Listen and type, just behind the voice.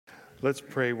Let's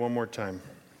pray one more time.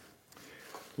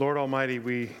 Lord Almighty,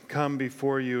 we come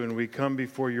before you and we come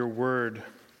before your word.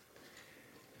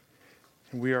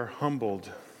 And we are humbled.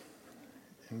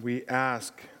 And we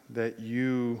ask that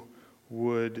you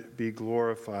would be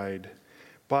glorified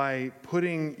by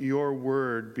putting your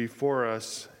word before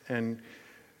us and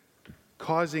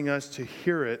causing us to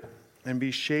hear it and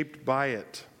be shaped by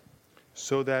it,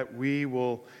 so that we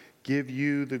will give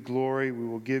you the glory, we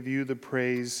will give you the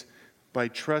praise by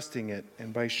trusting it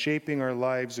and by shaping our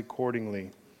lives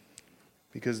accordingly,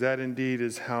 because that indeed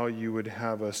is how you would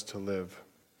have us to live.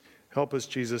 Help us,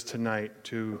 Jesus,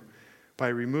 tonight by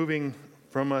removing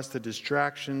from us the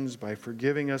distractions, by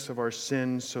forgiving us of our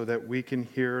sins so that we can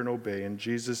hear and obey. In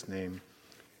Jesus' name,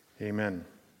 amen.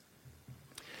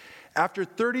 After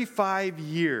 35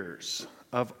 years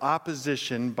of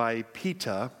opposition by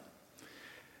PETA,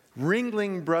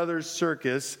 Ringling Brothers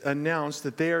Circus announced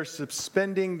that they are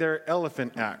suspending their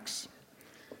elephant acts.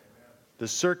 The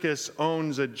circus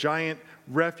owns a giant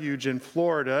refuge in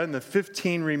Florida, and the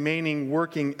 15 remaining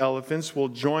working elephants will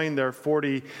join their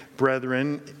 40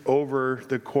 brethren over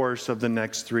the course of the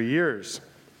next 3 years.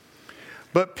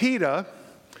 But PETA,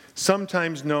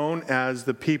 sometimes known as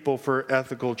the People for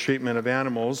Ethical Treatment of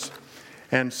Animals,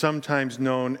 and sometimes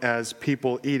known as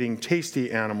People Eating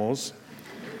Tasty Animals,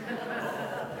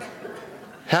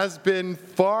 has been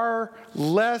far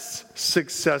less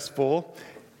successful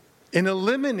in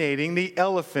eliminating the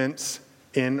elephants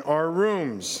in our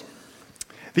rooms.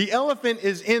 The elephant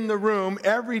is in the room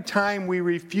every time we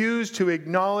refuse to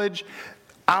acknowledge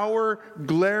our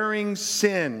glaring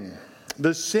sin,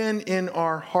 the sin in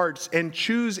our hearts, and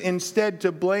choose instead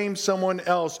to blame someone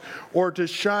else or to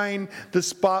shine the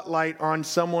spotlight on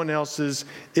someone else's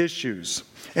issues.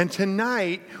 And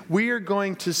tonight, we are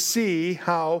going to see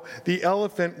how the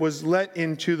elephant was let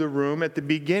into the room at the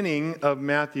beginning of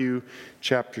Matthew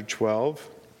chapter 12.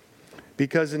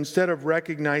 Because instead of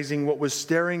recognizing what was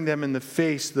staring them in the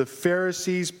face, the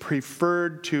Pharisees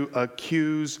preferred to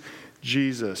accuse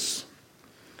Jesus.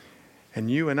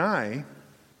 And you and I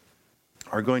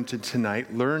are going to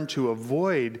tonight learn to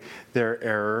avoid their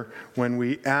error when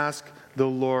we ask the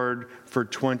Lord for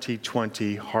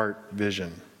 2020 heart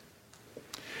vision.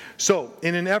 So,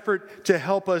 in an effort to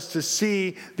help us to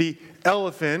see the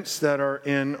elephants that are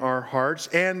in our hearts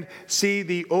and see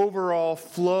the overall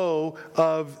flow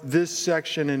of this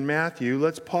section in Matthew,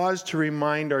 let's pause to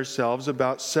remind ourselves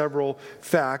about several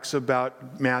facts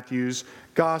about Matthew's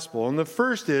gospel. And the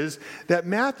first is that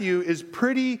Matthew is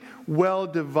pretty well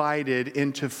divided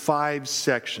into 5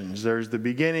 sections. There's the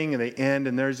beginning and the end,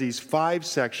 and there's these 5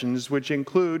 sections, which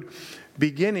include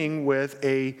beginning with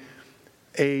a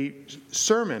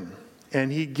sermon.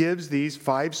 And he gives these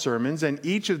 5 sermons, and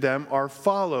each of them are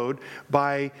followed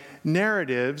by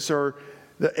narratives or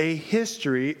a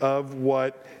history of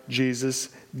what Jesus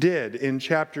did. In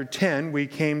chapter 10, we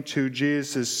came to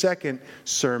Jesus' second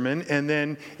sermon, and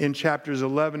then in chapters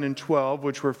 11 and 12,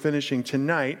 which we're finishing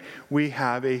tonight, we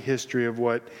have a history of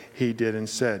what he did and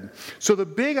said. So the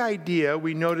big idea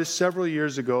we noticed several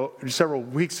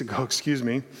weeks ago,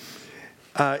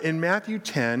 in Matthew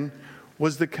 10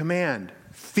 was the command,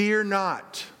 fear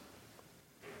not,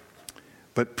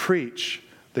 but preach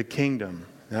the kingdom.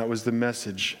 That was the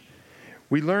message.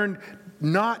 We learned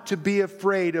not to be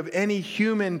afraid of any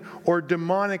human or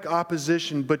demonic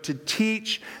opposition, but to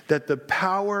teach that the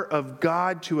power of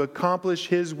God to accomplish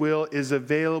his will is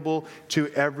available to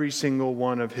every single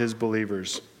one of his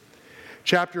believers.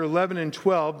 Chapter 11 and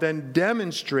 12 then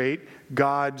demonstrate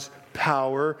God's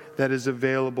power that is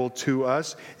available to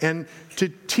us and to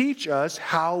teach us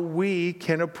how we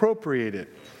can appropriate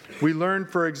it. We learned,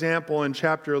 for example, in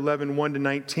chapter 11,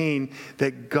 1-19,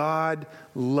 that God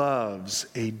loves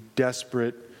a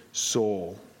desperate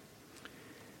soul.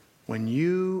 When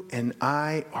you and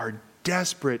I are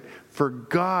desperate for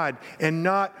God and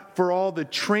not for all the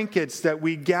trinkets that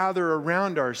we gather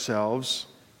around ourselves,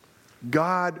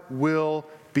 God will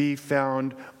be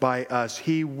found by us.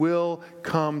 He will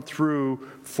come through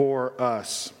for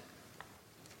us.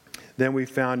 Then we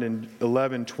found in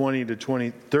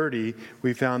 11:20-30,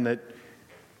 we found that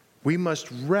we must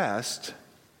rest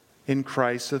in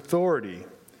Christ's authority.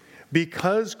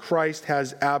 Because Christ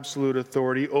has absolute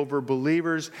authority over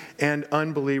believers and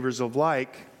unbelievers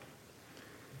alike,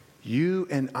 you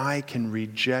and I can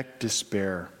reject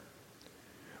despair.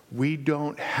 We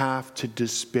don't have to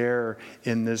despair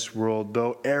in this world.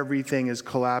 Though everything is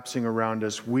collapsing around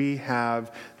us, we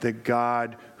have the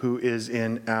God who is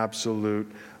in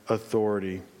absolute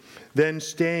authority. Then,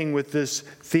 staying with this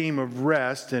theme of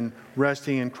rest and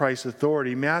resting in Christ's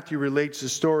authority, Matthew relates the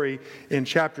story in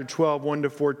chapter 12,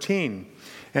 1-14.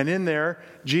 And in there,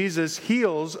 Jesus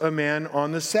heals a man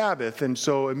on the Sabbath. And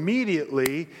so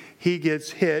immediately he gets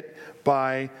hit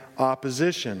by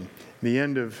opposition. The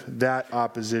end of that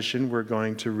opposition we're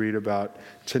going to read about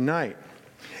tonight.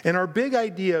 And our big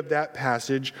idea of that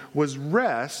passage was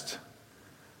rest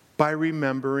by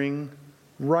remembering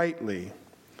rightly.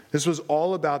 This was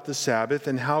all about the Sabbath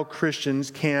and how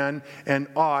Christians can and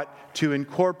ought to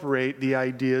incorporate the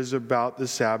ideas about the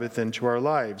Sabbath into our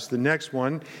lives. The next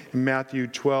one, in Matthew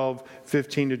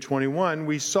 12:15-21,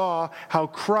 we saw how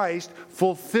Christ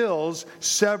fulfills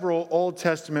several Old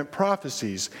Testament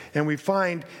prophecies. And we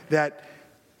find that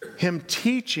him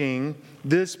teaching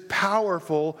this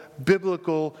powerful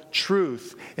biblical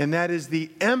truth, and that is the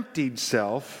emptied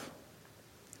self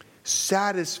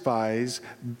satisfies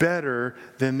better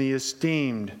than the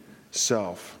esteemed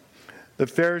self. The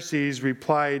Pharisees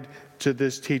replied to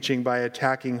this teaching by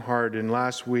attacking hard. And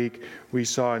last week we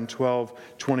saw in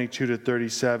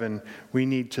 12:22-37, we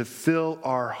need to fill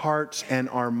our hearts and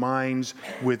our minds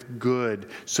with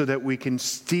good so that we can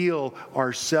steel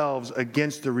ourselves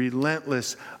against the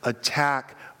relentless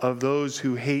attack of those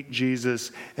who hate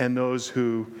Jesus and those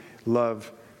who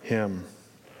love him.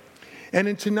 And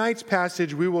in tonight's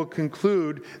passage, we will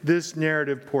conclude this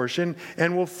narrative portion,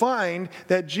 and we'll find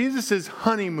that Jesus'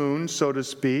 honeymoon, so to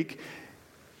speak,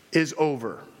 is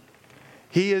over.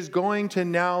 He is going to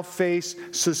now face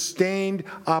sustained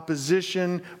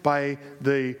opposition by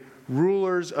the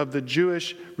rulers of the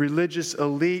Jewish religious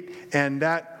elite, and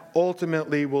that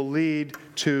ultimately will lead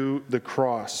to the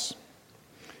cross.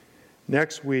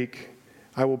 Next week,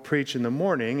 I will preach in the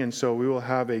morning, and so we will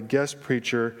have a guest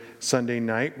preacher Sunday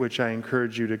night, which I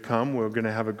encourage you to come. We're going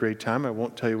to have a great time. I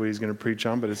won't tell you what he's going to preach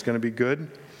on, but it's going to be good.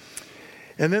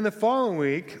 And then the following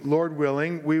week, Lord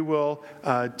willing, we will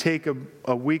take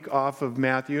a week off of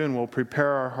Matthew, and we'll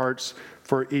prepare our hearts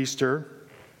for Easter.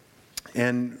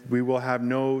 And we will have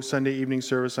no Sunday evening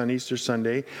service on Easter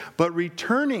Sunday. But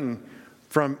returning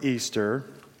from Easter,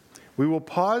 we will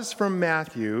pause from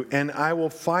Matthew, and I will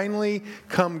finally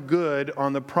come good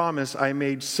on the promise I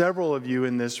made several of you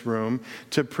in this room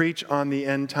to preach on the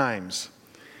end times.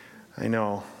 I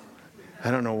know. I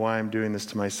don't know why I'm doing this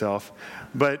to myself.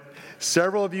 But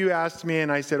several of you asked me,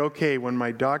 and I said, okay, when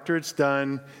my doctorate's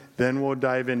done, then we'll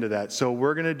dive into that. So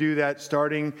we're going to do that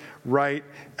starting right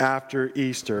after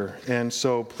Easter. And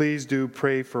so please do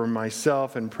pray for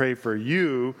myself and pray for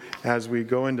you as we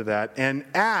go into that. And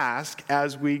ask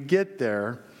as we get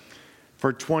there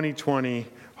for 2020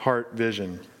 heart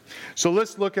vision. So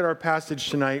let's look at our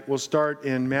passage tonight. We'll start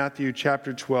in Matthew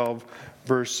chapter 12,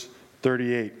 verse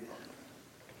 38.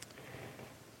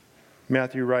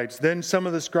 Matthew writes, "Then some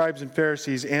of the scribes and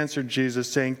Pharisees answered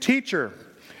Jesus, saying, 'Teacher,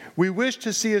 we wish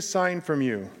to see a sign from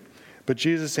you.' But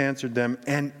Jesus answered them,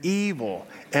 'An evil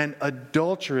and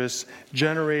adulterous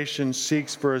generation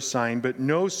seeks for a sign, but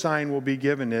no sign will be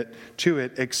given to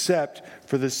it except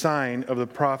for the sign of the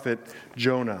prophet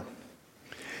Jonah.'"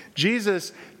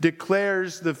 Jesus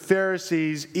declares the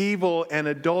Pharisees evil and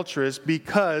adulterous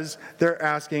because they're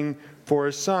asking for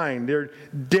a sign. They're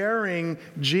daring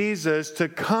Jesus to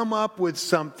come up with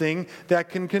something that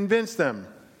can convince them.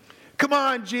 Come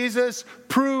on, Jesus,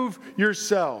 prove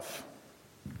yourself.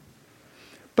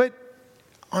 But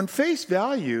on face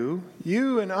value,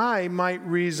 you and I might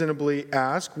reasonably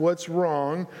ask, what's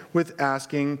wrong with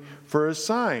asking for a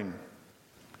sign?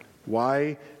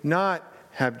 Why not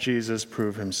have Jesus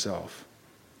prove himself?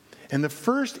 And the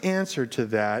first answer to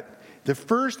that, the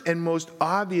first and most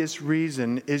obvious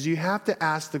reason, is you have to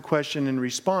ask the question in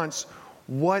response,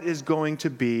 what is going to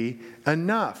be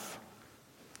enough?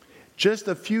 Just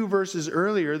a few verses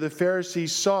earlier, the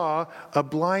Pharisees saw a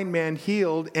blind man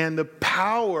healed and the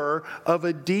power of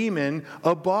a demon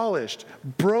abolished,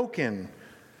 broken.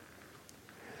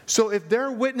 So if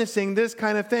they're witnessing this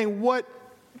kind of thing, what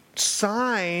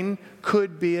sign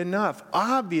could be enough?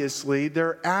 Obviously,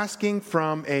 they're asking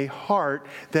from a heart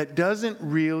that doesn't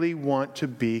really want to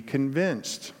be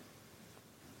convinced.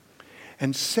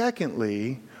 And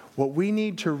secondly, what we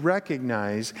need to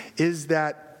recognize is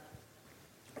that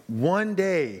one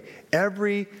day,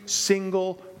 every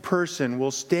single person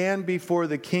will stand before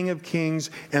the King of Kings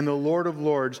and the Lord of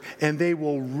Lords, and they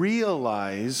will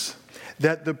realize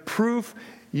that the proof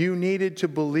you needed to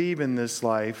believe in this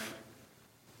life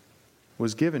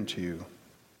was given to you.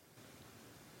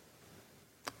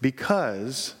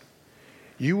 Because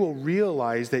you will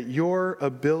realize that your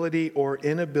ability or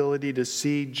inability to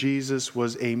see Jesus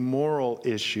was a moral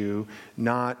issue,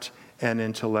 not an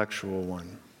intellectual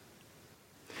one.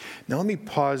 Now let me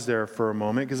pause there for a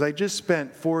moment, because I just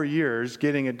spent 4 years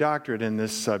getting a doctorate in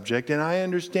this subject, and I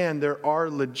understand there are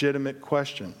legitimate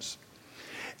questions.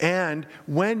 And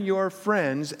when your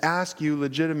friends ask you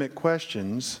legitimate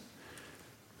questions,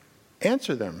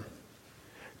 answer them.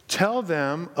 Tell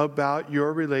them about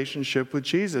your relationship with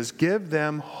Jesus. Give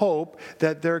them hope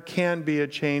that there can be a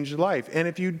changed life. And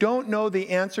if you don't know the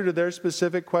answer to their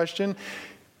specific question,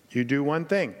 you do one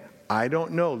thing. I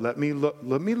don't know. Let me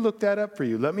look that up for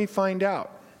you. Let me find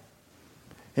out.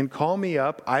 And call me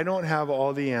up. I don't have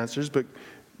all the answers, but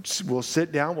we'll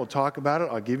sit down. We'll talk about it.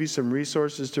 I'll give you some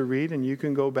resources to read, and you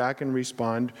can go back and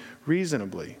respond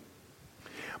reasonably.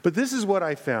 But this is what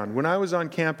I found. When I was on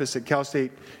campus at Cal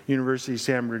State University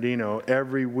San Bernardino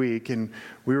every week, and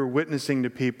we were witnessing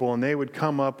to people, and they would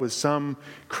come up with some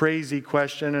crazy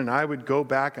question, and I would go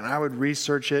back and I would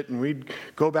research it, and we'd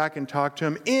go back and talk to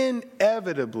them.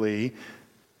 Inevitably,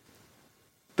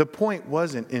 the point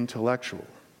wasn't intellectual.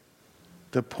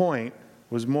 The point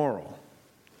was moral.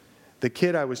 The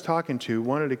kid I was talking to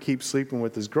wanted to keep sleeping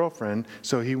with his girlfriend,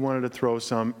 so he wanted to throw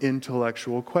some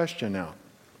intellectual question out.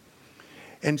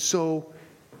 And so,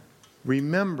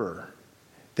 remember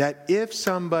that if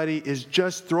somebody is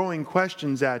just throwing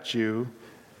questions at you,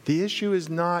 the issue is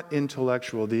not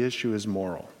intellectual, the issue is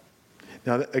moral.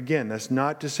 Now, again, that's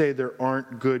not to say there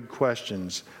aren't good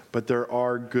questions, but there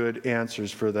are good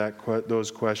answers for those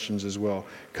questions as well.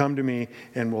 Come to me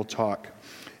and we'll talk.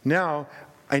 Now,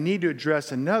 I need to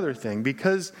address another thing,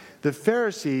 because the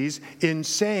Pharisees, in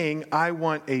saying, I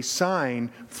want a sign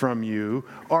from you,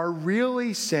 are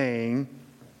really saying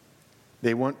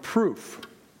they want proof.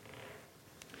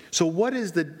 So what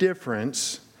is the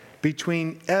difference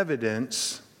between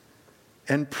evidence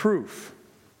and proof?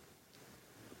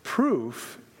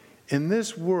 Proof in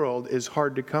this world is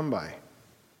hard to come by.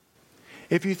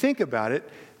 If you think about it,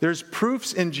 there's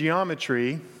proofs in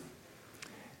geometry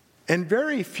and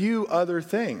very few other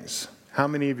things. How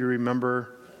many of you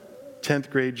remember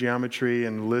 10th grade geometry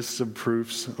and lists of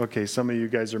proofs? Okay, some of you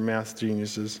guys are math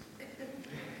geniuses.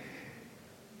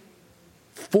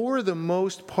 For the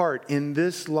most part in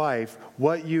this life,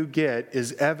 what you get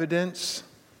is evidence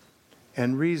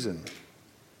and reason.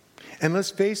 And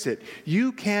let's face it,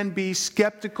 you can be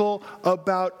skeptical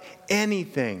about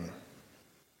anything,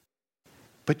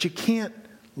 but you can't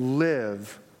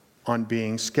live on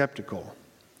being skeptical.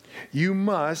 You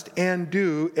must and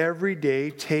do every day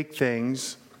take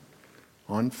things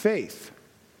on faith.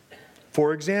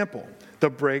 For example, the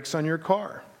brakes on your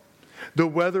car, the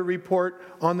weather report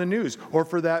on the news, or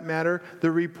for that matter, the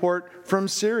report from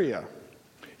Syria.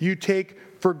 You take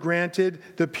for granted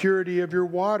the purity of your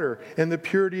water and the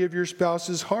purity of your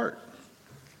spouse's heart.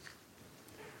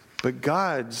 But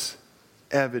God's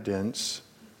evidence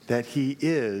that He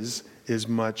is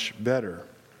much better.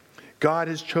 God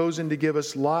has chosen to give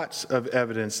us lots of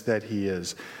evidence that He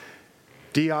is.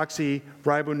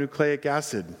 Deoxyribonucleic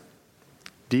acid,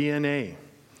 DNA,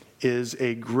 is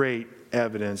a great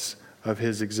evidence of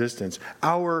His existence.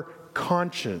 Our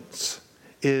conscience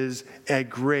is a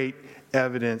great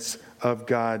evidence of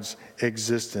God's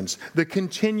existence. The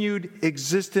continued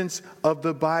existence of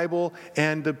the Bible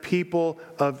and the people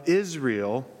of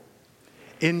Israel,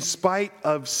 in spite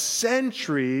of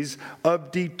centuries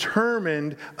of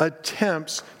determined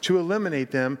attempts to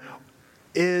eliminate them,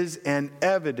 is an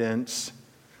evidence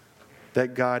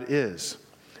that God is.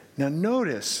 Now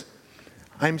notice,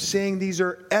 I'm saying these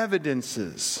are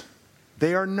evidences.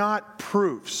 They are not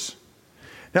proofs.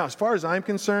 Now, as far as I'm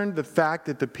concerned, the fact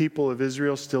that the people of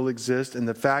Israel still exist and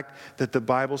the fact that the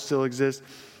Bible still exists,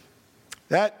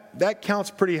 that counts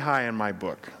pretty high in my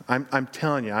book. I'm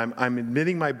telling you, I'm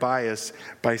admitting my bias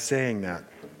by saying that.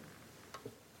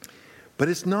 But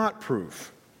it's not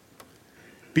proof,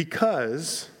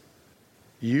 because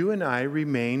you and I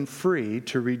remain free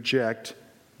to reject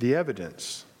the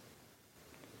evidence.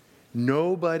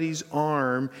 Nobody's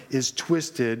arm is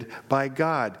twisted by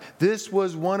God. This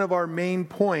was one of our main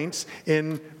points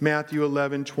in Matthew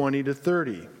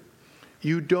 11:20-30.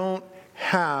 You don't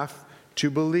have to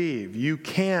believe. You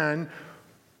can,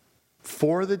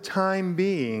 for the time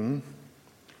being,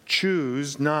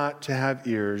 choose not to have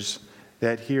ears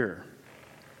that hear.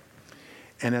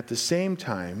 And at the same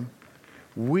time,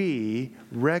 we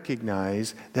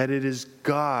recognize that it is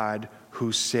God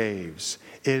who saves.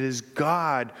 It is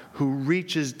God who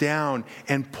reaches down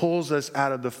and pulls us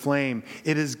out of the flame.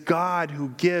 It is God who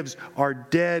gives our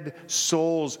dead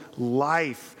souls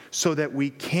life so that we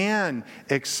can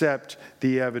accept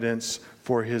the evidence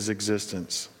for His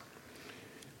existence.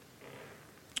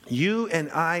 You and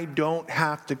I don't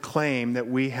have to claim that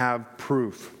we have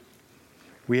proof.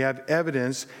 We have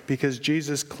evidence because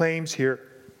Jesus claims here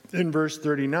in verse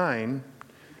 39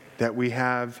 that we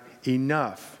have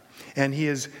enough. And He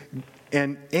has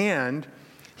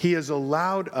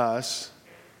allowed us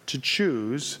to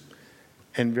choose,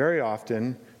 and very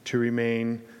often to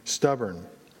remain stubborn.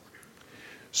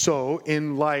 So,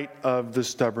 in light of the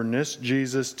stubbornness,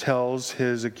 Jesus tells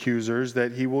his accusers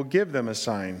that he will give them a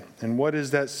sign. And what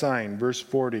is that sign? Verse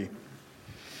 40.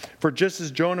 For just as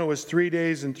Jonah was 3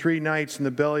 days and 3 nights in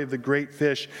the belly of the great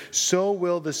fish, so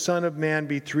will the Son of Man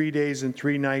be 3 days and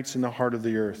 3 nights in the heart of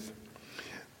the earth.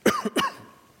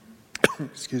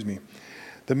 Excuse me.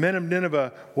 The men of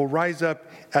Nineveh will rise up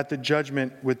at the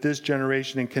judgment with this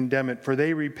generation and condemn it, for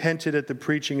they repented at the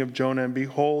preaching of Jonah, and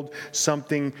behold,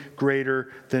 something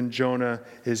greater than Jonah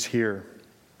is here.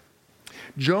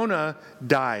 Jonah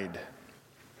died,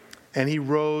 and he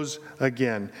rose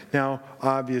again. Now,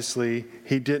 obviously,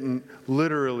 he didn't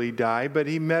literally die, but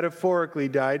he metaphorically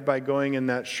died by going in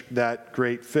that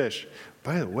great fish.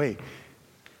 By the way,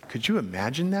 could you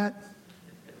imagine that?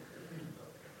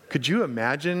 Could you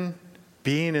imagine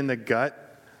being in the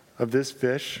gut of this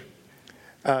fish?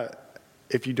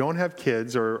 If you don't have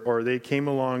kids or they came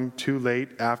along too late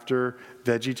after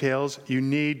VeggieTales, you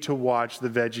need to watch the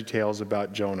VeggieTales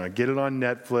about Jonah. Get it on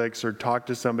Netflix or talk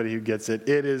to somebody who gets it.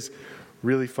 It is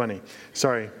really funny.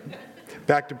 Sorry,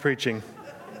 back to preaching.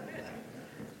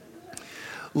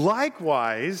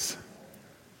 Likewise,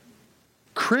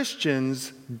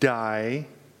 Christians die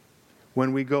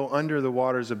when we go under the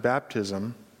waters of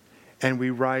baptism and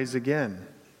we rise again.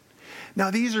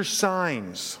 Now, these are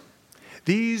signs.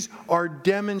 These are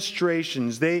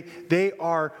demonstrations. They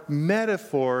are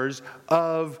metaphors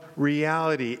of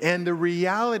reality. And the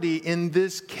reality in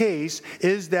this case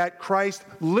is that Christ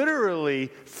literally,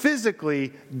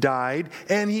 physically died,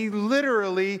 and he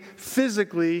literally,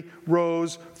 physically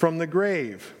rose from the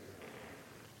grave.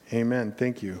 Amen.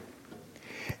 Thank you.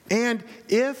 And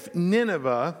if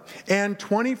Nineveh and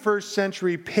 21st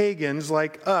century pagans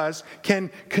like us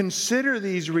can consider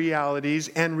these realities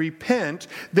and repent,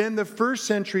 then the first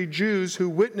century Jews who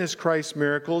witnessed Christ's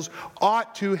miracles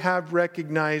ought to have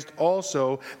recognized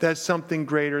also that something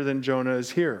greater than Jonah is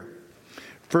here.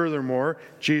 Furthermore,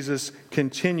 Jesus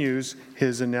continues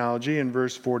his analogy in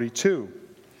verse 42.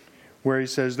 Where he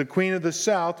says, the queen of the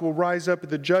south will rise up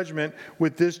at the judgment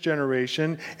with this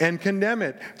generation and condemn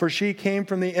it, for she came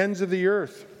from the ends of the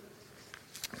earth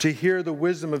to hear the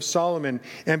wisdom of Solomon,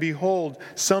 and behold,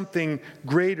 something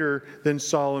greater than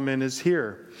Solomon is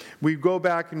here. We go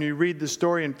back and we read the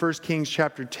story in 1 Kings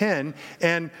chapter 10,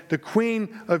 and the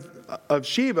queen of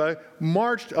Sheba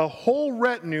marched a whole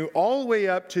retinue all the way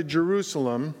up to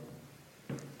Jerusalem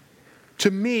to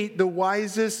meet the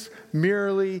wisest,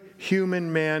 merely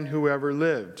human man who ever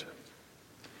lived.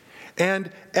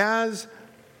 And as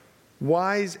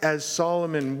wise as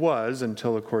Solomon was,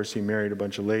 until of course he married a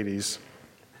bunch of ladies,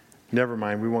 never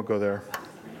mind, we won't go there.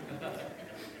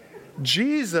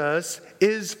 Jesus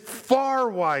is far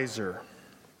wiser.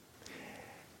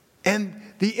 And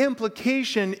the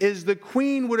implication is the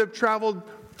queen would have traveled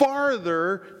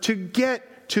farther to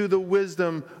get to the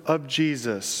wisdom of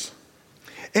Jesus.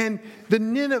 And the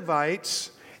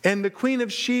Ninevites and the Queen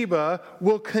of Sheba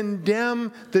will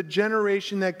condemn the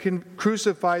generation that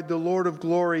crucified the Lord of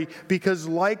glory because,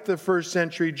 like the first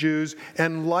century Jews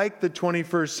and like the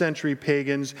 21st century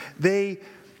pagans, they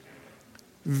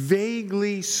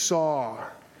vaguely saw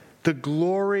the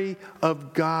glory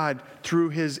of God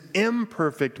through his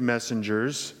imperfect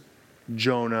messengers,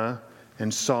 Jonah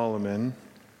and Solomon,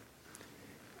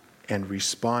 and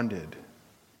responded.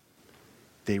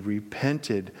 They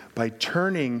repented by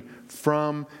turning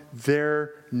from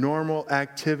their normal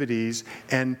activities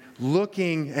and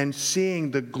looking and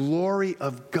seeing the glory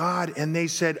of God. And they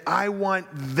said, I want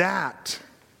that.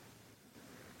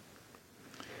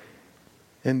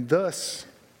 And thus,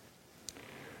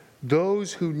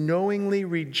 those who knowingly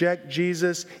reject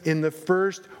Jesus in the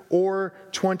first or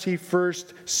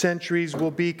 21st centuries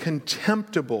will be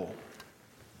contemptible,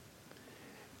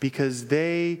 because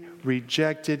they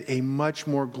rejected a much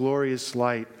more glorious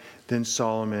light than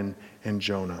Solomon and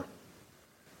Jonah.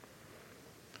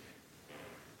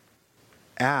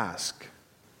 Ask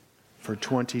for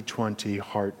 2020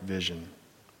 heart vision,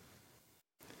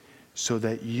 so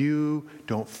that you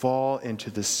don't fall into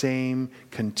the same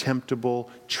contemptible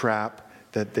trap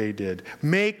that they did.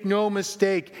 Make no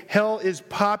mistake, hell is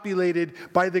populated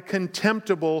by the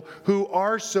contemptible who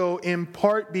are so in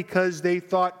part because they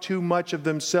thought too much of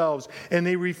themselves and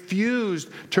they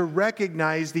refused to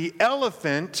recognize the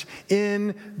elephant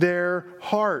in their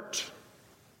heart.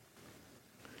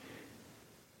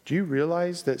 Do you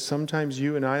realize that sometimes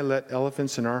you and I let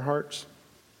elephants in our hearts?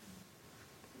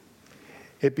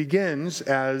 It begins,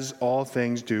 as all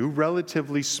things do,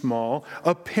 relatively small,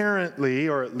 apparently,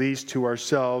 or at least to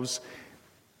ourselves,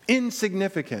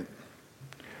 insignificant.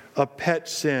 a pet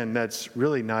sin that's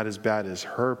really not as bad as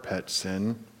her pet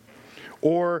sin,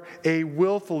 or a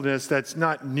willfulness that's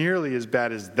not nearly as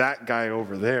bad as that guy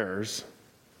over theirs.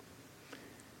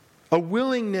 A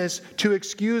willingness to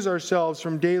excuse ourselves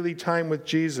from daily time with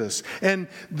Jesus. And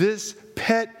this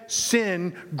pet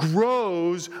sin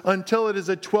grows until it is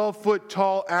a 12-foot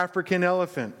tall African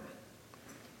elephant.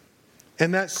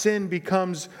 And that sin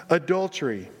becomes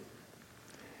adultery,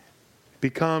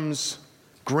 becomes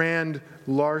grand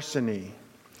larceny.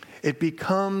 It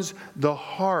becomes the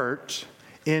heart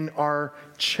in our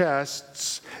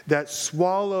chests that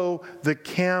swallow the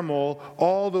camel,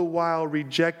 all the while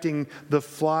rejecting the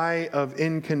fly of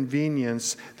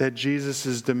inconvenience that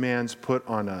Jesus' demands put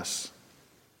on us.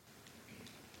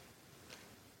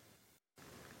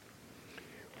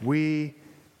 We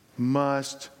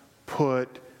must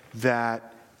put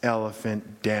that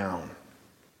elephant down.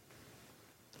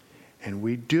 And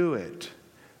we do it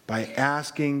by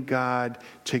asking God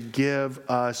to give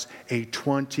us a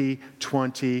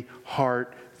 20/20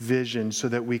 heart vision so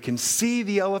that we can see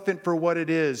the elephant for what it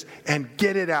is and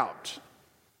get it out.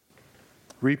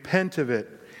 Repent of it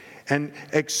and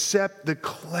accept the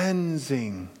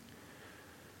cleansing,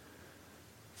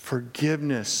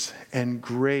 forgiveness, and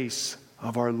grace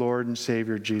of our Lord and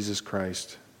Savior Jesus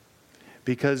Christ.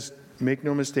 Because, make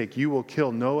no mistake, you will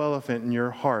kill no elephant in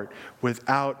your heart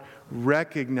without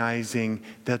recognizing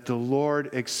that the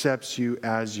Lord accepts you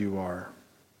as you are.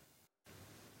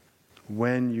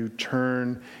 When you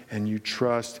turn and you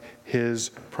trust His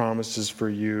promises for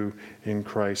you in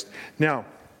Christ. Now,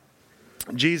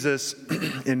 Jesus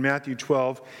in Matthew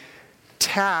 12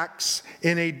 tacks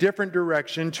in a different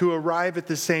direction to arrive at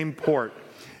the same port.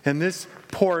 And this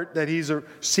port that he's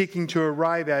seeking to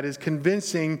arrive at is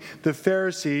convincing the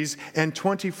Pharisees and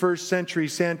 21st century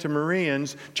Santa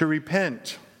Marians to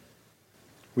repent.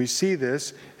 We see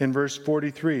this in verse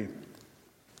 43.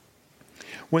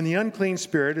 When the unclean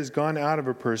spirit has gone out of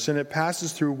a person, it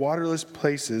passes through waterless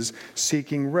places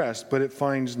seeking rest, but it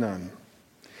finds none.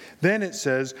 Then it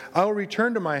says, I will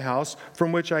return to my house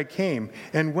from which I came.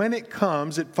 And when it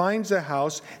comes, it finds the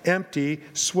house empty,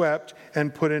 swept,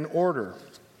 and put in order.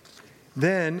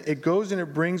 Then it goes and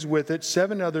it brings with it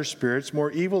 7 other spirits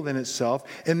more evil than itself,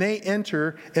 and they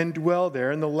enter and dwell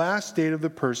there, and the last state of the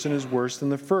person is worse than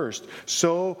the first.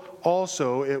 So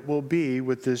also it will be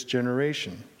with this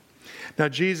generation. Now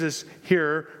Jesus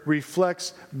here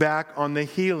reflects back on the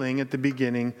healing at the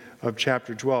beginning of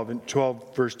chapter 12, in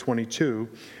 12 verse 22,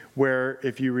 where,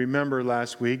 if you remember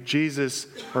last week,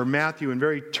 Matthew in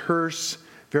very terse,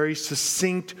 very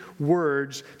succinct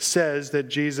words says that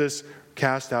Jesus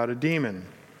cast out a demon.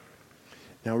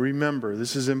 Now remember,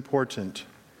 this is important.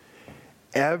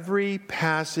 Every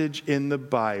passage in the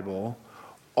Bible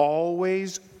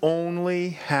always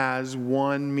only has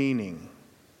one meaning.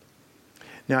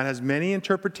 Now it has many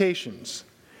interpretations,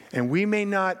 and we may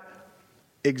not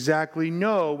exactly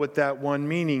know what that one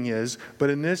meaning is, but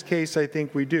in this case I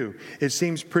think we do. It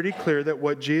seems pretty clear that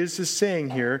what Jesus is saying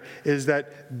here is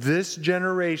that this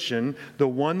generation, the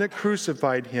one that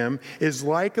crucified him, is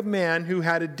like a man who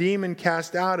had a demon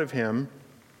cast out of him,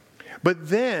 but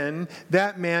then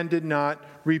that man did not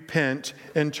repent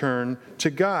and turn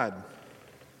to God.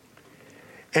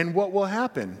 And what will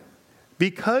happen?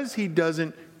 Because he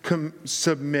doesn't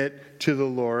submit to the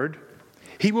Lord,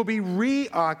 he will be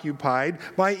reoccupied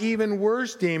by even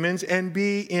worse demons and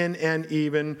be in an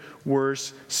even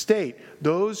worse state.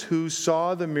 Those who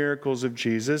saw the miracles of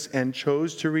Jesus and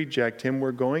chose to reject him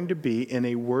were going to be in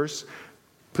a worse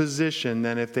position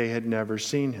than if they had never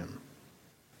seen him.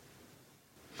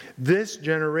 This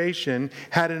generation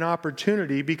had an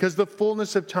opportunity because the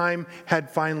fullness of time had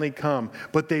finally come,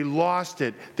 but they lost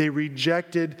it. They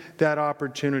rejected that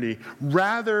opportunity.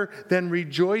 Rather than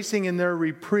rejoicing in their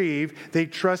reprieve, they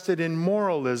trusted in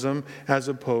moralism as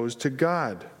opposed to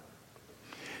God.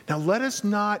 Now let us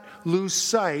not lose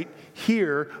sight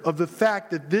here of the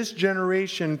fact that this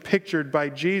generation pictured by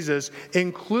Jesus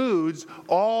includes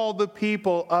all the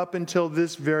people up until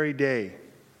this very day.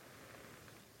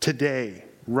 Today.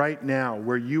 Right now,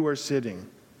 where you are sitting.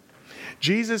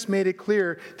 Jesus made it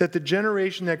clear that the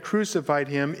generation that crucified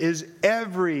him is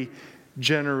every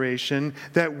generation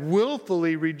that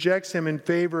willfully rejects him in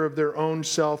favor of their own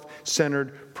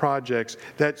self-centered projects,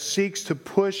 that seeks to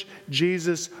push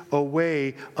Jesus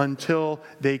away until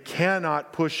they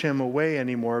cannot push him away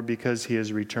anymore because he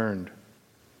has returned.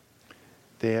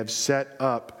 They have set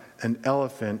up an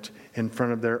elephant in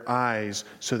front of their eyes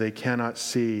so they cannot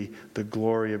see the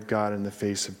glory of God in the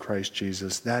face of Christ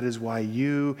Jesus. That is why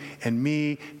you and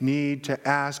me need to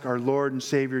ask our Lord and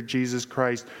Savior Jesus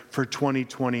Christ for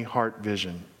 20/20 heart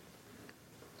vision.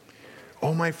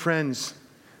 Oh, my friends,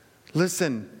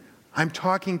 listen, I'm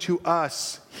talking to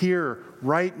us here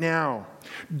right now.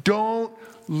 Don't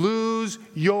lose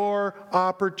your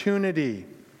opportunity.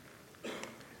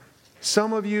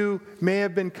 Some of you may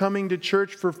have been coming to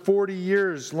church for 40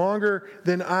 years, longer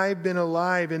than I've been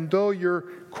alive, and though your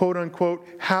quote-unquote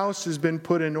house has been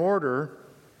put in order,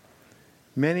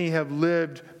 many have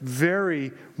lived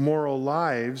very moral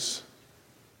lives.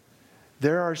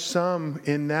 There are some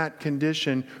in that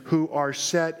condition who are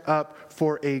set up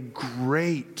for a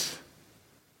great,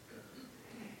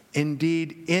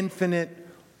 indeed infinite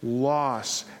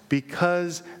loss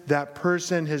because that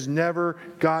person has never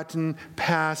gotten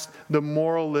past the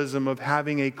moralism of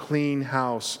having a clean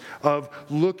house, of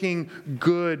looking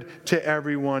good to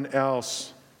everyone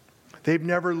else. They've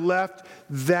never left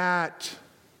that.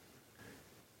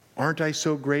 Aren't I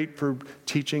so great for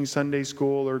teaching Sunday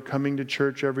school or coming to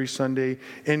church every Sunday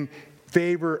in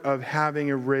favor of having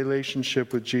a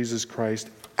relationship with Jesus Christ?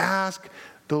 Ask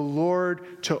the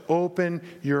Lord to open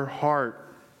your heart.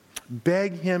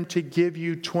 Beg Him to give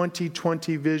you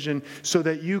 20/20 vision so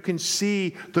that you can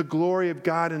see the glory of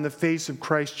God in the face of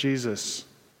Christ Jesus.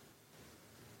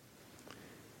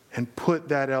 And put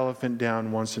that elephant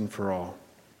down once and for all.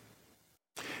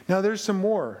 Now there's some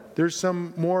more. There's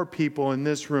some more people in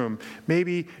this room.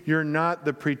 Maybe you're not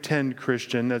the pretend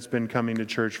Christian that's been coming to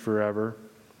church forever.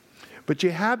 But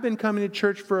you have been coming to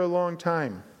church for a long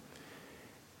time.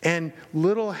 And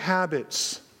little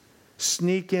habits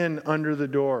sneak in under the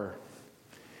door.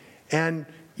 And,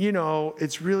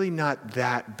 it's really not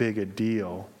that big a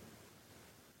deal.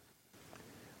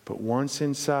 But once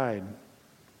inside,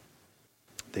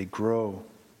 they grow.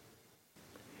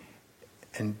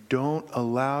 And don't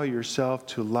allow yourself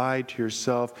to lie to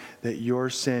yourself that your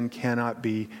sin cannot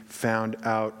be found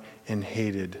out and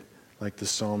hated, like the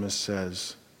psalmist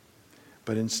says.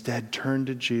 But instead, turn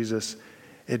to Jesus.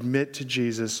 Admit to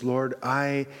Jesus, Lord,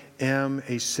 I am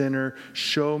a sinner.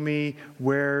 Show me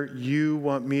where you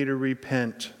want me to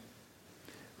repent.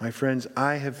 My friends,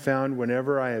 I have found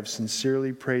whenever I have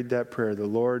sincerely prayed that prayer, the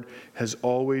Lord has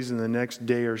always in the next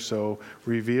day or so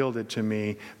revealed it to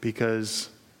me because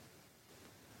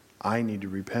I need to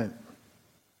repent.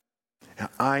 And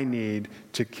I need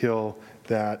to kill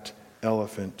that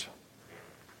elephant.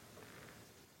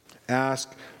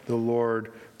 Ask the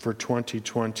Lord for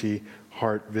 20/20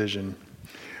 heart vision.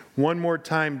 One more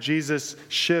time, Jesus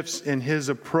shifts in His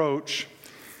approach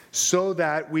so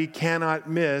that we cannot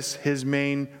miss His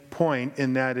main point,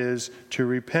 and that is to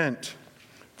repent.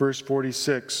 Verse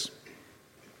 46.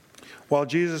 While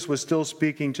Jesus was still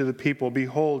speaking to the people,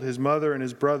 behold, His mother and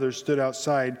His brothers stood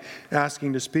outside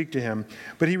asking to speak to Him.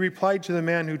 But He replied to the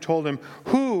man who told Him,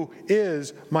 "Who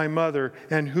is my mother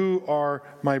and who are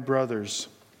my brothers?"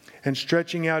 And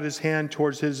stretching out His hand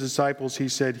towards His disciples, He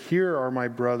said, "Here are my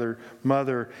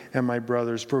mother, and my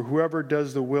brothers. For whoever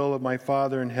does the will of my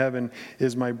Father in heaven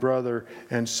is my brother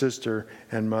and sister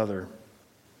and mother."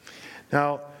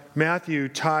 Now, Matthew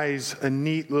ties a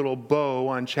neat little bow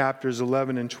on chapters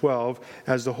 11 and 12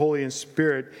 as the Holy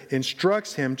Spirit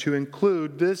instructs him to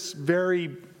include this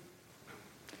very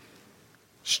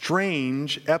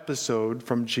strange episode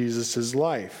from Jesus'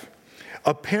 life.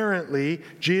 Apparently,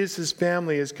 Jesus'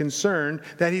 family is concerned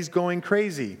that he's going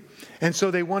crazy. And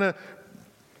so they want to,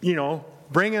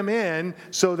 bring him in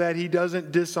so that he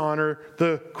doesn't dishonor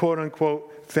the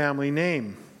quote-unquote family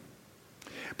name.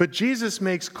 But Jesus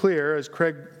makes clear, as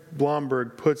Craig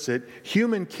Blomberg puts it,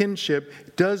 human kinship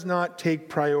does not take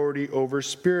priority over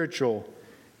spiritual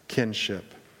kinship.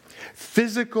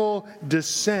 Physical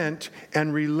descent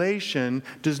and relation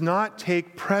does not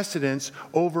take precedence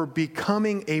over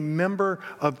becoming a member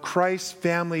of Christ's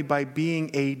family by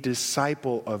being a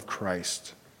disciple of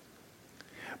Christ.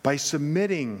 By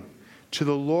submitting to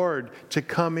the Lord to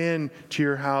come in to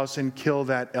your house and kill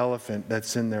that elephant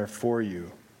that's in there for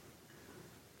you.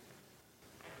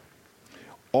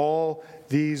 All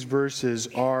these verses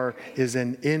is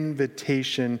an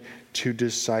invitation to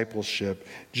discipleship.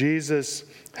 Jesus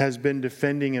has been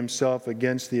defending himself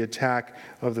against the attack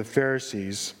of the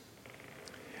Pharisees.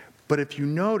 But if you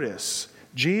notice,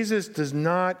 Jesus does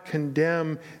not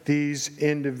condemn these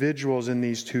individuals in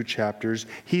these two chapters.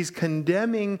 He's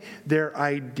condemning their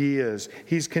ideas.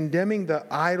 He's condemning the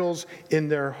idols in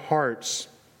their hearts.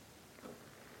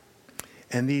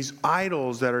 And these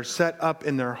idols that are set up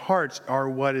in their hearts are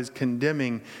what is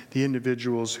condemning the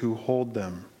individuals who hold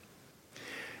them.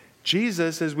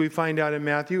 Jesus, as we find out in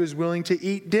Matthew, is willing to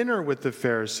eat dinner with the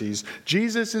Pharisees.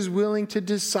 Jesus is willing to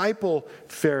disciple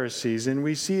Pharisees, and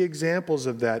we see examples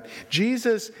of that.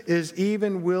 Jesus is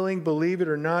even willing, believe it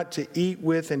or not, to eat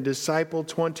with and disciple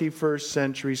 21st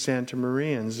century Santa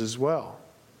Marians as well.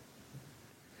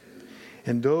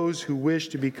 And those who wish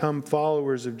to become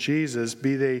followers of Jesus,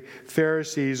 be they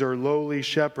Pharisees or lowly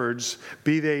shepherds,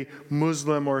 be they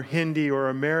Muslim or Hindi or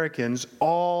Americans,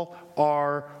 all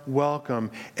are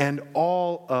welcome. And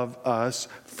all of us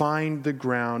find the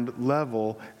ground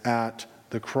level at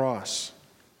the cross.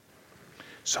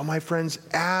 So, my friends,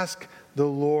 ask the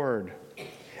Lord.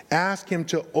 Ask Him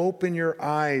to open your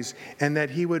eyes, and that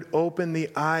He would open the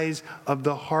eyes of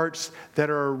the hearts that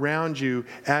are around you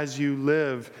as you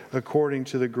live according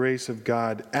to the grace of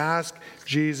God. Ask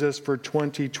Jesus for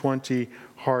 2020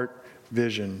 heart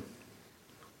vision.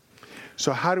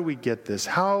 So how do we get this?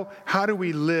 How do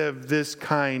we live this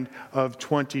kind of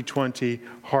 2020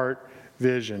 heart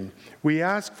vision? We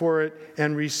ask for it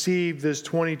and receive this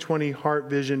 2020 heart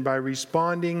vision by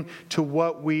responding to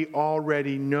what we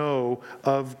already know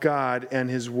of God and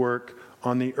His work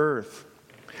on the earth.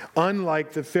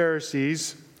 Unlike the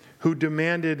Pharisees, who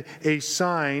demanded a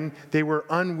sign they were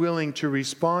unwilling to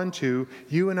respond to,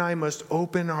 you and I must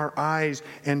open our eyes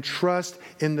and trust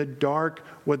in the dark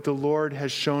what the Lord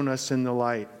has shown us in the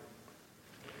light.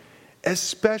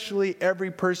 Especially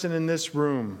every person in this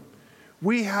room.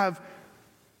 We have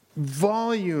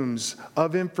volumes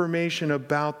of information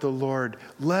about the Lord.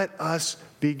 Let us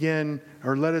continue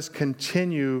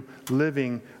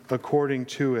living according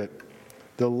to it,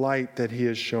 the light that He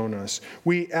has shown us.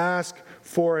 We ask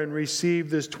for and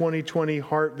receive this 2020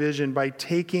 heart vision by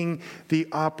taking the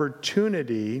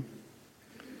opportunity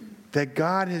that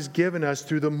God has given us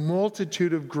through the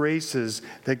multitude of graces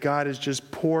that God has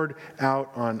just poured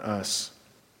out on us.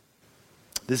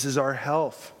 This is our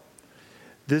health.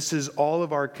 This is all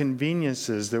of our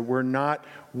conveniences, that we're not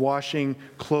washing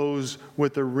clothes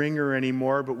with a wringer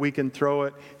anymore, but we can throw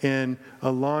it in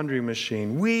a laundry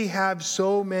machine. We have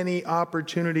so many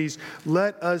opportunities.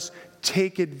 Let us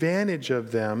take advantage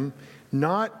of them,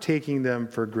 not taking them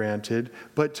for granted,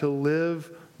 but to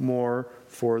live more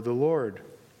for the Lord.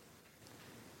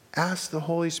 Ask the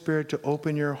Holy Spirit to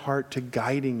open your heart to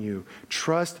guiding you.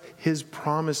 Trust His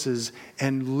promises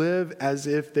and live as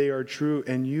if they are true,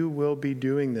 and you will be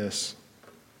doing this.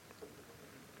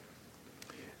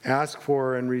 Ask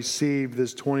for and receive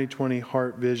this 2020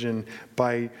 heart vision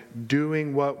by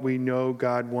doing what we know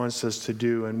God wants us to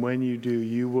do. And when you do,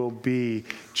 you will be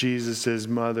Jesus'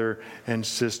 mother and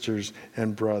sisters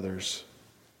and brothers.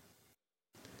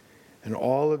 And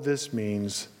all of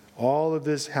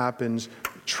this happens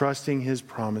trusting His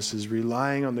promises,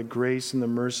 relying on the grace and the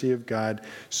mercy of God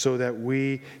so that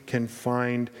we can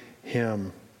find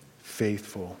Him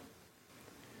faithful.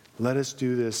 Let us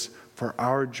do this for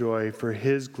our joy, for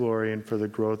His glory, and for the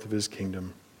growth of His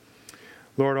kingdom.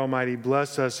 Lord Almighty,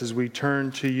 bless us as we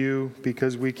turn to You,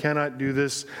 because we cannot do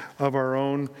this of our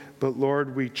own, but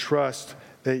Lord, we trust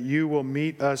that You will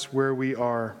meet us where we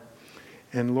are.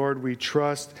 And Lord, we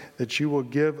trust that You will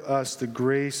give us the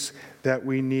grace that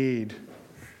we need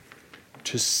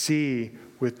to see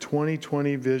with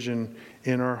 2020 vision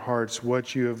in our hearts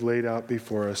what You have laid out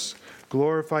before us.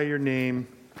 Glorify Your name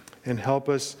and help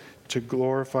us to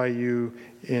glorify You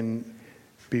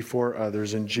before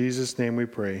others. In Jesus' name we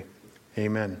pray.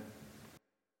 Amen.